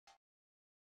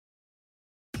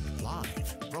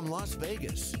Live from Las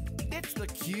Vegas, it's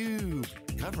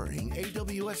theCUBE, covering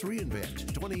AWS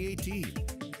reInvent 2018.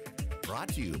 Brought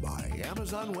to you by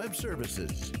Amazon Web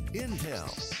Services, Intel,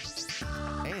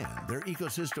 and their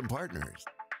ecosystem partners.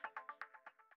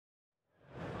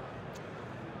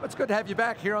 It's good to have you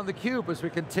back here on theCUBE as we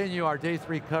continue our day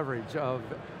 3 coverage of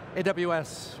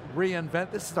AWS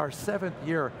reInvent. This is our 7th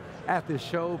year at this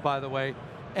show, by the way.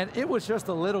 And it was just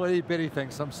a little itty bitty thing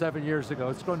some 7 years ago.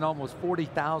 It's grown to almost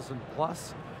 40,000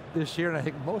 plus this year, and I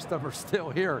think most of them are still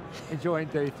here enjoying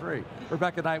day 3. We're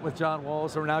back at night with John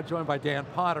Walls, and we're now joined by Dan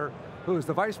Potter, who is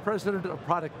the Vice President of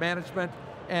Product Management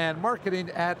and Marketing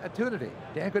at Attunity.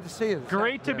 Dan, good to see you.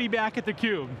 Great to be back at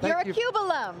theCUBE. You're a CUBE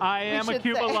alum. I am a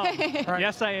CUBE alum. Right.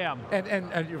 Yes, I am.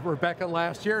 And Rebecca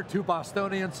last year, 2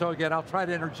 Bostonians, so again, I'll try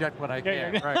to interject when I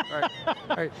can. Yeah.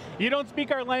 Right. You don't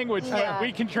speak our language, Yeah.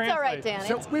 we can translate. It's all right, Dan,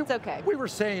 So it's okay. We were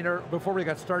saying, before we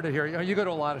got started here, you go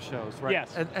to a lot of shows, right?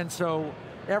 Yes. And so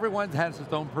everyone has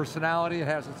its own personality, it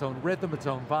has its own rhythm, its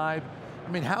own vibe. I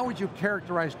mean, how would you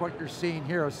characterize what you're seeing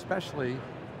here, especially,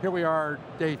 here we are,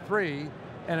 day 3,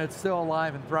 and it's still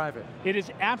alive and thriving? It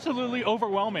is absolutely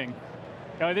overwhelming.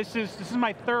 This is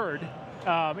my 3rd.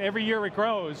 Every year it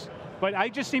grows. But I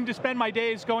just seem to spend my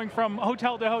days going from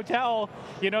hotel to hotel,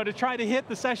 to try to hit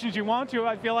the sessions you want to.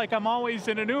 I feel like I'm always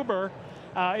in an Uber.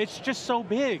 It's just so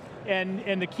big.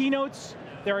 And the keynotes,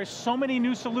 there are so many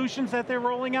new solutions that they're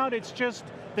rolling out. It's just,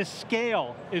 the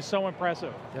scale is so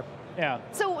impressive. Yep. Yeah.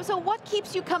 So what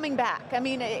keeps you coming back? I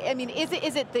mean, is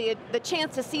it the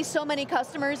chance to see so many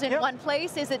customers in one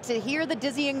place? Is it to hear the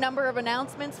dizzying number of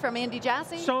announcements from Andy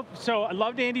Jassy? So I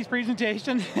loved Andy's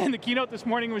presentation, and the keynote this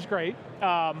morning was great.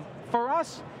 For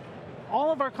us,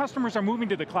 all of our customers are moving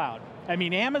to the cloud. I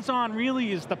mean, Amazon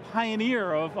really is the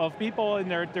pioneer of people in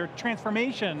their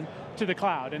transformation to the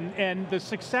cloud, and the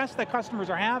success that customers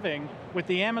are having with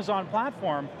the Amazon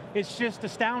platform is just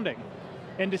astounding.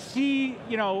 And to see,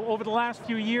 over the last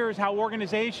few years how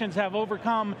organizations have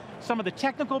overcome some of the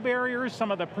technical barriers,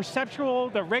 some of the perceptual,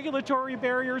 the regulatory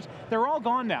barriers, they're all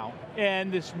gone now.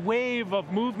 And this wave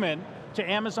of movement to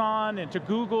Amazon and to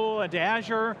Google and to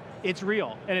Azure, it's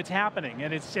real, and it's happening,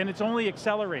 and it's only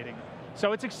accelerating.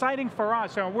 So it's exciting for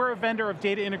us. We're a vendor of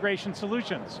data integration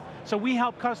solutions. So we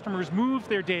help customers move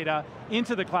their data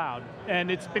into the cloud.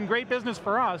 And it's been great business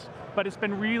for us, but it's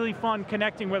been really fun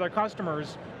connecting with our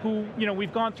customers who,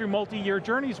 we've gone through multi-year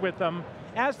journeys with them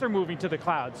as they're moving to the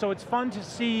cloud. So it's fun to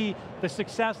see the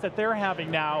success that they're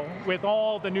having now with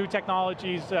all the new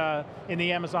technologies in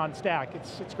the Amazon stack.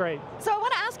 It's great. So I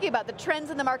want to ask you about the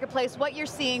trends in the marketplace, what you're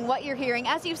seeing, what you're hearing.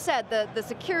 As you've said, the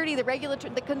security, the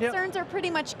regulatory, the concerns are pretty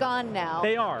much gone now.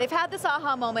 They are. They've had this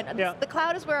aha moment. The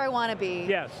cloud is where I want to be.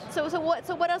 Yes. So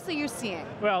what else are you seeing?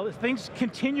 Well, things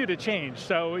continue to change.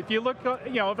 So if you look,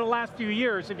 over the last few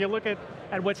years, if you look at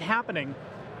what's happening,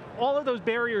 all of those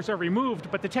barriers are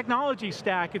removed, but the technology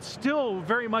stack, it's still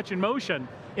very much in motion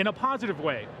in a positive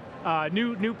way.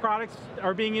 New products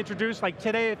are being introduced, like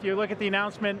today, if you look at the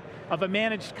announcement of a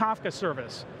managed Kafka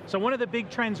service. So one of the big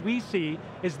trends we see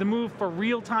is the move for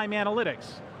real-time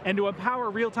analytics. And to empower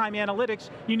real-time analytics,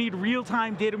 you need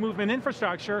real-time data movement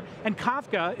infrastructure, and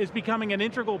Kafka is becoming an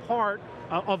integral part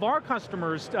of our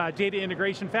customers' data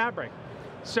integration fabric.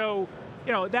 So,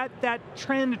 that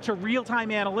trend to real-time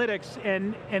analytics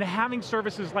and having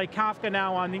services like Kafka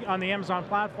now on the Amazon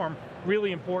platform,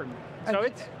 really important.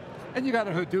 And you got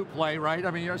a Hadoop play, right? I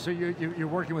mean, so you're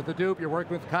working with Hadoop, you're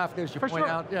working with Kafka, as you point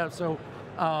out. Yeah, so.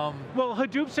 Well,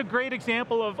 Hadoop's a great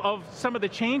example of some of the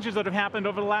changes that have happened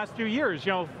over the last few years.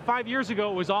 5 years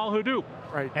ago, it was all Hadoop.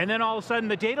 Right. And then all of a sudden,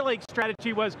 the data lake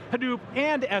strategy was Hadoop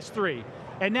and S3.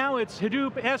 And now it's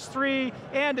Hadoop, S3,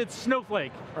 and it's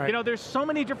Snowflake. Right. There's so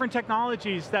many different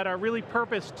technologies that are really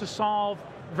purposed to solve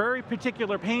very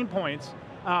particular pain points.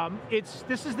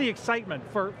 This is the excitement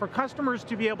for customers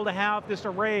to be able to have this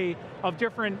array of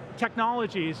different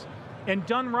technologies, and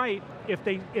done right, if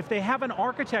they have an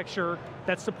architecture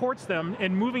that supports them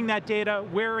in moving that data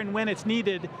where and when it's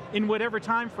needed in whatever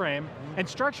time frame, and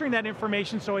structuring that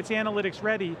information so it's analytics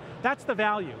ready, that's the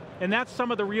value. And that's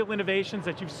some of the real innovations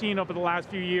that you've seen over the last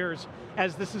few years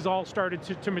as this has all started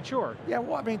to mature. Yeah,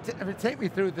 well, I mean, take me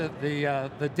through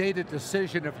the data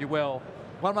decision, if you will.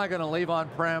 What am I going to leave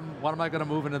on-prem? What am I going to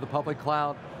move into the public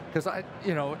cloud? Because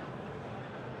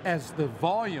as the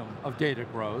volume of data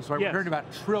grows, right? Yes. We're hearing about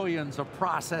trillions of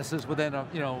processes within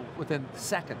within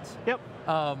seconds. Yep.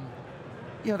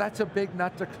 That's a big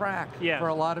nut to crack for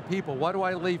a lot of people. What do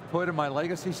I leave put in my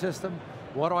legacy system?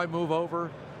 What do I move over?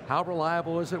 How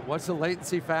reliable is it? What's the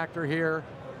latency factor here?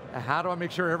 How do I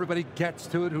make sure everybody gets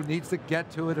to it, who needs to get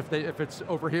to it, if it's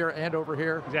over here and over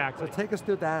here? Exactly. So take us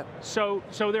through that. So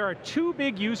there are two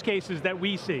big use cases that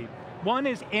we see. One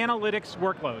is analytics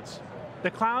workloads.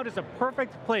 The cloud is a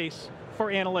perfect place for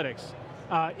analytics.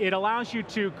 It allows you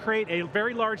to create a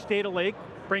very large data lake,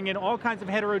 bring in all kinds of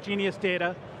heterogeneous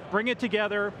data, bring it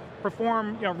together,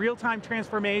 perform real-time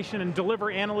transformation and deliver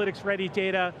analytics-ready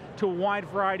data to a wide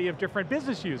variety of different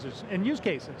business users and use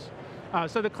cases.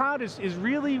 So the cloud is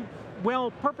really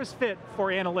well purpose-fit for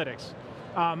analytics.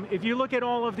 If you look at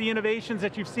all of the innovations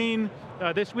that you've seen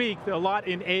this week, a lot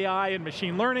in AI and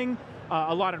machine learning,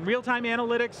 a lot in real-time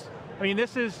analytics. I mean,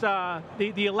 this is the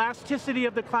elasticity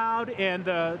of the cloud and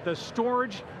the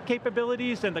storage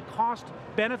capabilities and the cost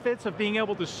benefits of being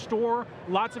able to store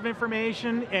lots of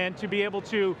information and to be able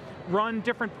to run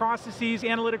different processes,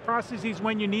 analytic processes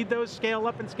when you need those, scale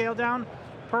up and scale down.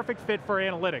 Perfect fit for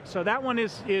analytics. So that one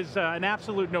is an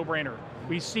absolute no-brainer.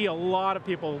 We see a lot of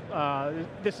people,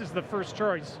 this is the first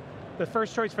choice. The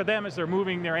first choice for them is they're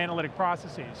moving their analytic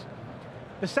processes.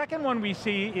 The second one we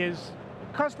see is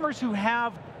customers who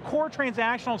have core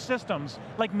transactional systems,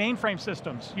 like mainframe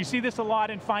systems. You see this a lot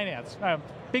in finance.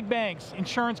 Big banks,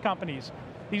 insurance companies.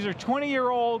 These are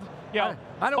 20-year-old, I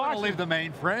don't want to leave the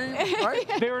mainframe, right?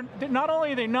 They're not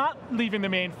only are they not leaving the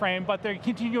mainframe, but they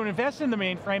continue to invest in the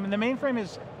mainframe, and the mainframe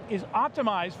is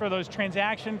optimized for those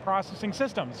transaction processing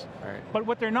systems. Right. But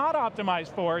what they're not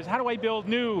optimized for is how do I build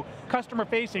new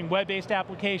customer-facing web-based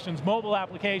applications, mobile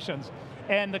applications,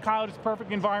 and the cloud is a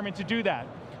perfect environment to do that.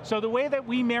 So the way that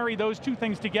we marry those two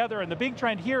things together, and the big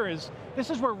trend here is, this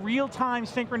is where real-time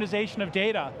synchronization of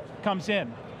data comes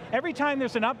in. Every time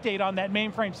there's an update on that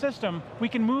mainframe system, we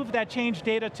can move that changed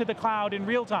data to the cloud in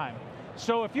real time.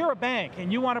 So if you're a bank and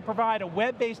you want to provide a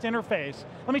web-based interface,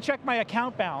 let me check my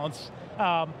account balance,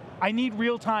 I need a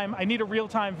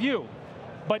real-time view.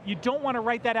 But you don't want to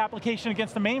write that application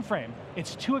against the mainframe.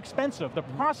 It's too expensive. The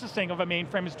processing of a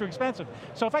mainframe is too expensive.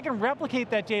 So if I can replicate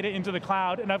that data into the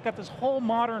cloud, and I've got this whole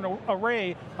modern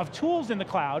array of tools in the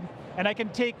cloud, and I can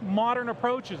take modern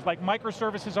approaches like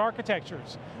microservices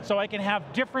architectures, so I can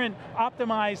have different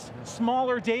optimized,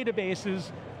 smaller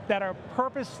databases that are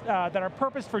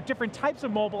purposed for different types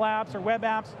of mobile apps or web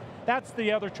apps. That's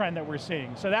the other trend that we're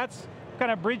seeing. So that's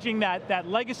kind of bridging that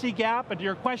legacy gap. And to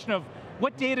your question of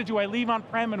what data do I leave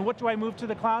on-prem and what do I move to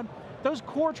the cloud? Those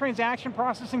core transaction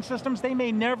processing systems, they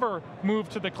may never move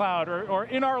to the cloud, or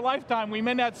in our lifetime, we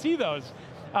may not see those.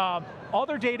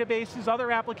 Other databases,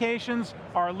 other applications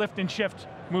are lift and shift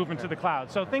movement to the cloud.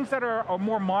 So things that are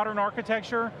more modern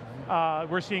architecture,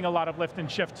 we're seeing a lot of lift and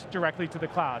shift directly to the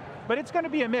cloud. But it's going to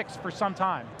be a mix for some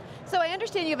time. So I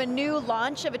understand you have a new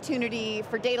launch of Attunity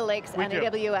for data lakes and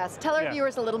AWS. Tell our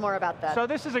viewers a little more about that. So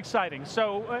this is exciting.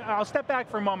 So I'll step back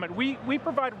for a moment. We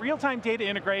provide real-time data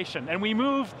integration, and we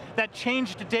move that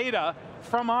changed data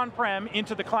from on-prem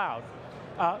into the cloud.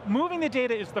 Moving the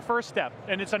data is the first step,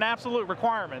 and it's an absolute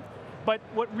requirement. But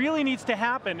what really needs to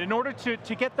happen, in order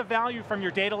to get the value from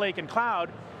your data lake and cloud,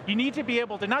 you need to be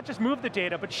able to not just move the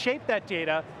data, but shape that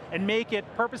data and make it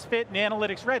purpose-fit and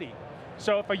analytics ready.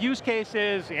 So if a use case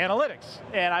is analytics,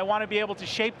 and I want to be able to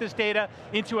shape this data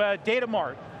into a data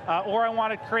mart, or I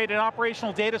want to create an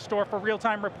operational data store for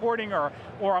real-time reporting, or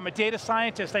I'm a data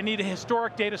scientist, I need a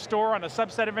historic data store on a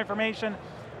subset of information.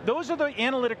 Those are the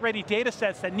analytic-ready data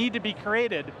sets that need to be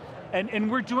created,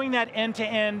 and we're doing that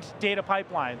end-to-end data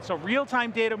pipeline. So real-time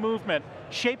data movement,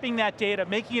 shaping that data,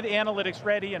 making it analytics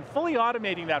ready, and fully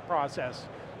automating that process.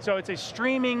 So it's a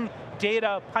streaming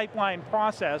data pipeline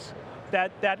process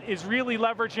that is really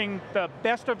leveraging the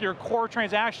best of your core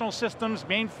transactional systems,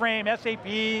 mainframe,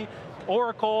 SAP,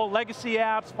 Oracle, legacy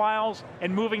apps, files,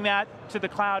 and moving that to the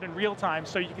cloud in real time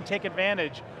so you can take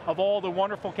advantage of all the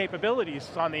wonderful capabilities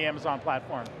on the Amazon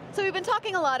platform. So we've been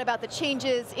talking a lot about the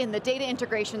changes in the data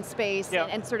integration space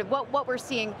and sort of what we're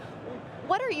seeing.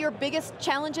 What are your biggest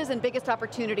challenges and biggest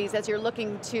opportunities as you're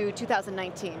looking to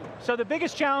 2019? So the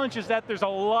biggest challenge is that there's a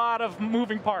lot of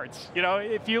moving parts. You know,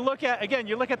 if you look at, again,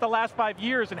 you look at the last 5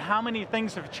 years and how many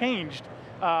things have changed.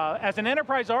 As an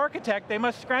enterprise architect, they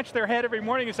must scratch their head every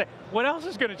morning and say, what else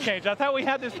is going to change? I thought we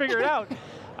had this figured out.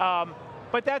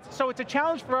 So it's a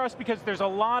challenge for us because there's a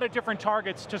lot of different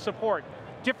targets to support.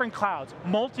 Different clouds,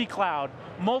 multi-cloud,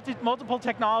 multiple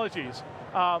technologies.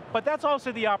 But that's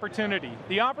also the opportunity.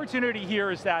 The opportunity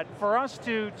here is that for us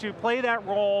to play that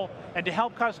role and to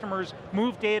help customers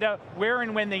move data where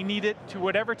and when they need it to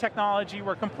whatever technology,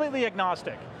 we're completely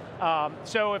agnostic.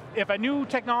 So if a new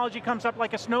technology comes up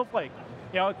like a Snowflake,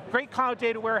 great cloud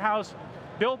data warehouse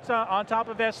built on top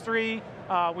of S3,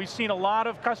 we've seen a lot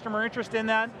of customer interest in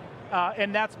that,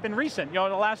 and that's been recent. The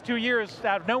last 2 years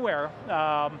out of nowhere.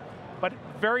 But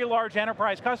very large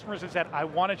enterprise customers that said, I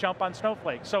want to jump on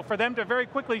Snowflake. So for them to very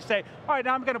quickly say, all right,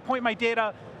 now I'm going to point my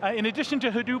data, in addition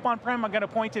to Hadoop on-prem, I'm going to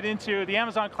point it into the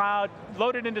Amazon cloud,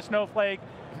 load it into Snowflake,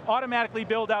 automatically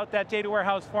build out that data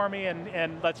warehouse for me,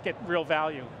 and let's get real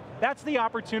value. That's the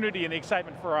opportunity and the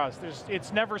excitement for us.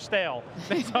 It's never stale.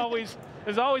 There's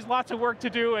always lots of work to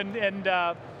do, and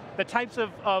the types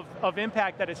of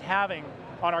impact that it's having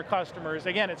on our customers.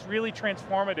 Again, it's really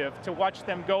transformative to watch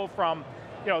them go from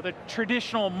the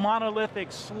traditional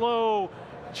monolithic, slow,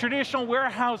 traditional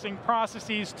warehousing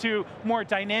processes to more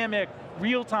dynamic,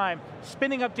 real-time,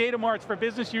 spinning up data marts for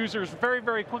business users very,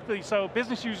 very quickly so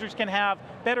business users can have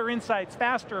better insights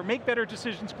faster, make better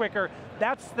decisions quicker.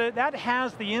 That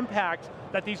has the impact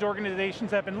that these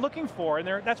organizations have been looking for, and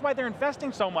that's why they're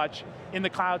investing so much in the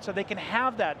cloud, so they can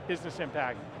have that business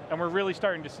impact, and we're really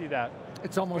starting to see that.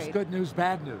 It's almost good news,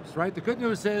 bad news, right? The good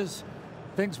news is,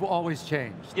 things will always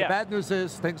change. The bad news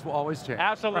is, things will always change.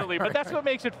 Absolutely, but that's what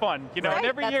makes it fun. And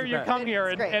every year you come here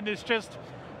and it's just,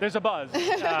 there's a buzz.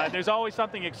 There's always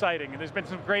something exciting, and there's been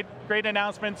some great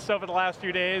announcements over the last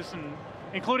few days, and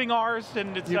including ours,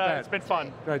 and it's been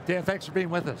fun. Right, Dan, thanks for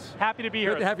being with us. Happy to be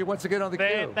here. Good to have you once again on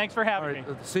theCUBE. Thanks for having me.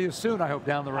 See you soon, I hope,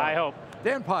 down the road. I hope.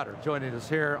 Dan Potter joining us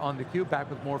here on theCUBE, back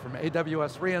with more from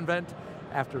AWS reInvent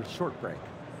after a short break.